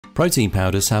Protein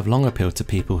powders have long appealed to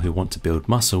people who want to build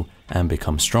muscle and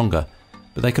become stronger,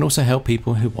 but they can also help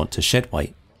people who want to shed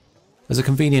weight. As a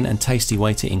convenient and tasty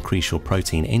way to increase your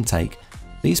protein intake,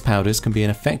 these powders can be an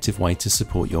effective way to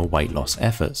support your weight loss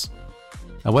efforts.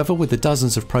 However, with the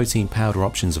dozens of protein powder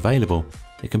options available,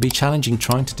 it can be challenging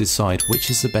trying to decide which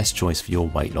is the best choice for your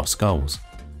weight loss goals.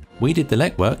 We did the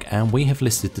legwork and we have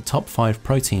listed the top 5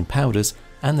 protein powders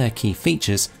and their key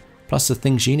features, plus the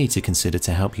things you need to consider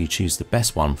to help you choose the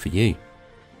best one for you.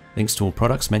 Links to all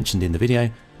products mentioned in the video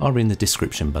are in the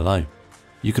description below.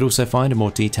 You could also find a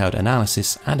more detailed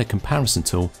analysis and a comparison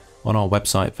tool on our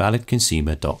website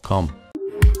validconsumer.com.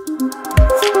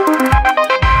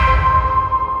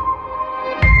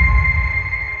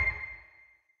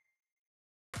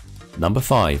 Number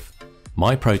 5.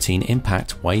 MyProtein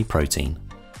Impact Whey Protein.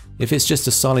 If it's just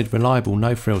a solid, reliable,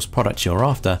 no-frills product you're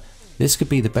after, this could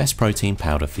be the best protein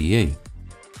powder for you.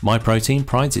 MyProtein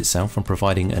prides itself on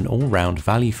providing an all-round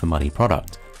value-for-money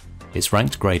product. It's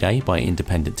ranked Grade A by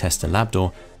independent tester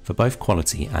Labdoor for both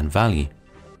quality and value.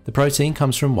 The protein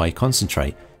comes from whey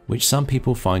concentrate, which some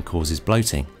people find causes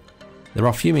bloating. There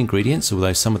are few ingredients,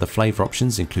 although some of the flavour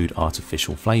options include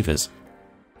artificial flavours.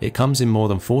 It comes in more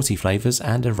than 40 flavours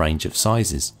and a range of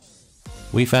sizes.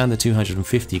 We found the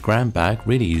 250 gram bag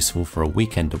really useful for a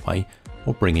weekend away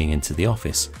or bringing into the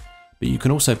office, but you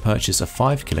can also purchase a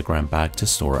 5 kilogram bag to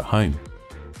store at home.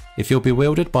 If you're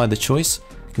bewildered by the choice,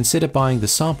 consider buying the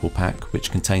sample pack,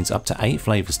 which contains up to 8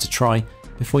 flavours to try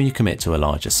before you commit to a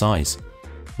larger size.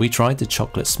 We tried the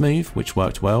chocolate smooth, which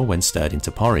worked well when stirred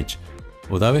into porridge,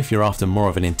 although if you're after more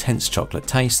of an intense chocolate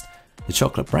taste, the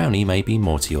chocolate brownie may be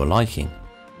more to your liking.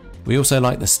 We also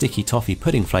like the sticky toffee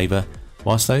pudding flavour,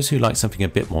 whilst those who like something a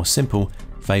bit more simple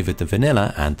favoured the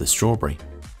vanilla and the strawberry.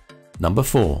 Number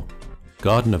 4.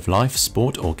 Garden of Life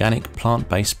Sport Organic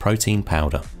Plant-Based Protein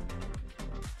Powder.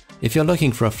 If you're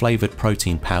looking for a flavoured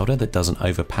protein powder that doesn't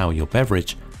overpower your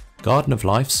beverage, Garden of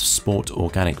Life's Sport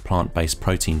Organic Plant-Based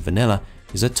Protein Vanilla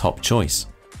is a top choice.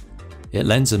 It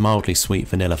lends a mildly sweet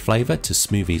vanilla flavour to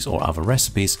smoothies or other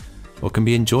recipes, or can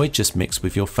be enjoyed just mixed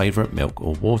with your favourite milk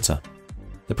or water.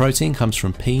 The protein comes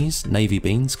from peas, navy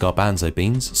beans, garbanzo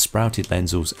beans, sprouted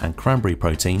lentils and cranberry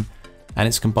protein, and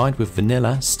it's combined with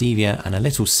vanilla, stevia and a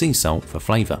little sea salt for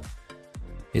flavour.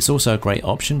 It's also a great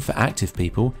option for active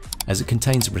people as it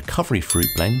contains a recovery fruit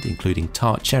blend including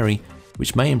tart cherry,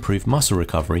 which may improve muscle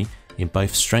recovery in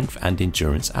both strength and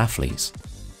endurance athletes.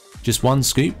 Just one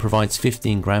scoop provides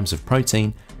 15 grams of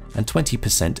protein and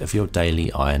 20% of your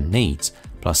daily iron needs,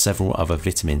 plus several other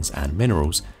vitamins and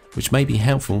minerals, which may be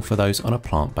helpful for those on a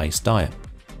plant-based diet.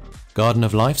 Garden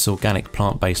of Life's organic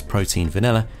plant-based protein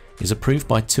vanilla is approved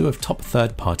by 2 of top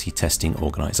third-party testing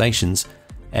organisations.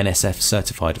 NSF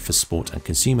Certified for Sport and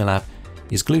Consumer Lab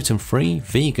is gluten-free,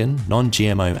 vegan,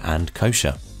 non-GMO and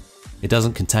kosher. It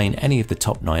doesn't contain any of the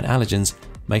top 9 allergens,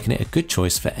 making it a good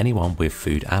choice for anyone with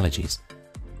food allergies.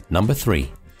 Number 3.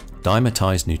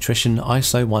 Dymatize Nutrition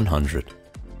ISO 100.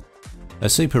 A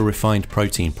super refined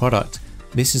protein product,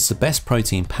 this is the best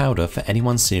protein powder for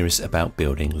anyone serious about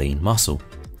building lean muscle.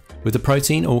 With the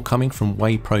protein all coming from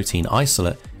whey protein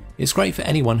isolate, it's great for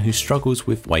anyone who struggles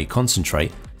with whey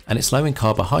concentrate, and it's low in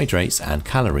carbohydrates and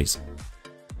calories.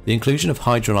 The inclusion of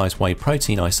hydrolyzed whey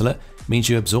protein isolate means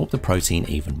you absorb the protein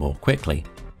even more quickly.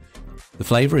 The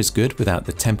flavour is good without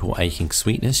the temple aching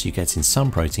sweetness you get in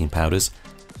some protein powders.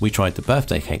 We tried the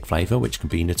birthday cake flavour, which can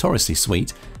be notoriously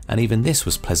sweet, and even this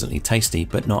was pleasantly tasty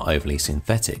but not overly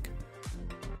synthetic.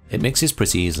 It mixes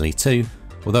pretty easily too,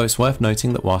 although it's worth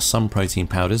noting that while some protein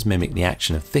powders mimic the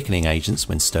action of thickening agents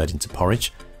when stirred into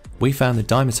porridge, we found the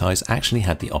Dymatize actually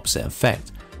had the opposite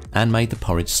effect and made the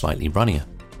porridge slightly runnier.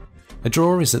 A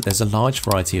draw is that there's a large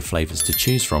variety of flavours to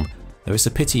choose from, though it's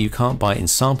a pity you can't buy it in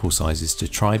sample sizes to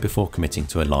try before committing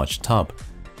to a large tub.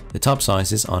 The tub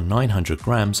sizes are 900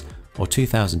 grams or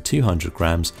 2,200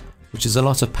 grams, which is a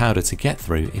lot of powder to get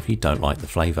through if you don't like the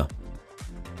flavour.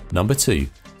 Number 2.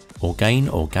 Orgain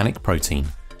Organic Protein.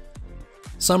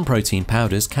 Some protein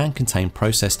powders can contain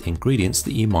processed ingredients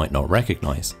that you might not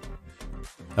recognise.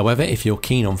 However, if you're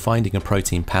keen on finding a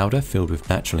protein powder filled with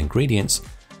natural ingredients,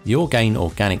 the Orgain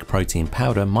Organic Protein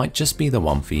Powder might just be the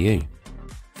one for you.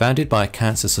 Founded by a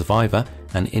cancer survivor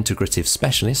and integrative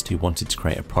specialist who wanted to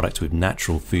create a product with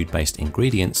natural food-based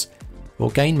ingredients,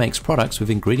 Orgain makes products with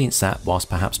ingredients that, whilst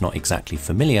perhaps not exactly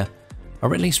familiar,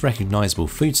 are at least recognisable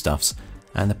foodstuffs,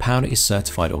 and the powder is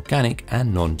certified organic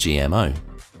and non-GMO.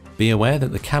 Be aware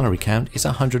that the calorie count is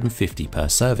 150 per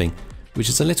serving, which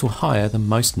is a little higher than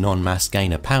most non-mass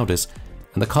gainer powders,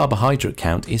 and the carbohydrate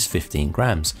count is 15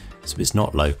 grams, so it's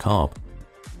not low carb.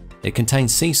 It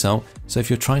contains sea salt, so if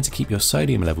you're trying to keep your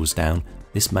sodium levels down,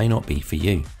 this may not be for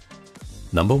you.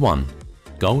 Number 1.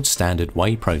 Gold Standard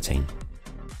Whey Protein.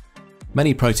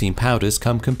 Many protein powders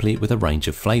come complete with a range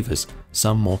of flavours,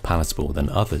 some more palatable than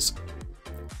others.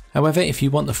 However, if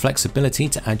you want the flexibility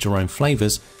to add your own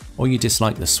flavours, or you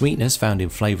dislike the sweetness found in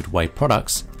flavoured whey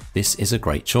products, this is a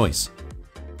great choice.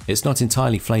 It's not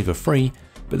entirely flavour free,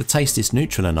 but the taste is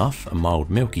neutral enough, a mild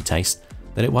milky taste,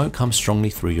 that it won't come strongly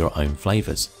through your own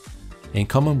flavours. In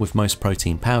common with most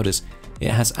protein powders,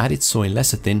 it has added soy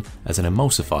lecithin as an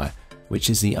emulsifier, which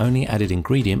is the only added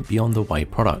ingredient beyond the whey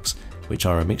products, which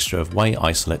are a mixture of whey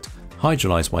isolate,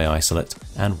 hydrolyzed whey isolate,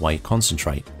 and whey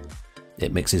concentrate.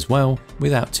 It mixes well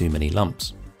without too many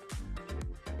lumps.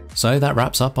 So that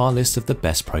wraps up our list of the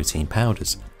best protein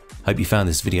powders. Hope you found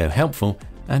this video helpful,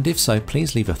 and if so,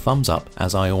 please leave a thumbs up,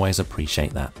 as I always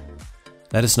appreciate that.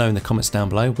 Let us know in the comments down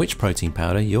below which protein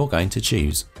powder you're going to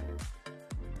choose.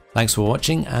 Thanks for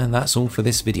watching, and that's all for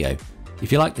this video.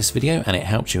 If you like this video and it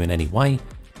helps you in any way,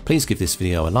 please give this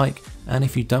video a like, and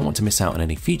if you don't want to miss out on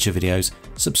any future videos,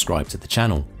 subscribe to the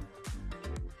channel.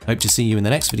 Hope to see you in the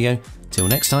next video. Till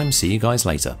next time, see you guys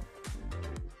later.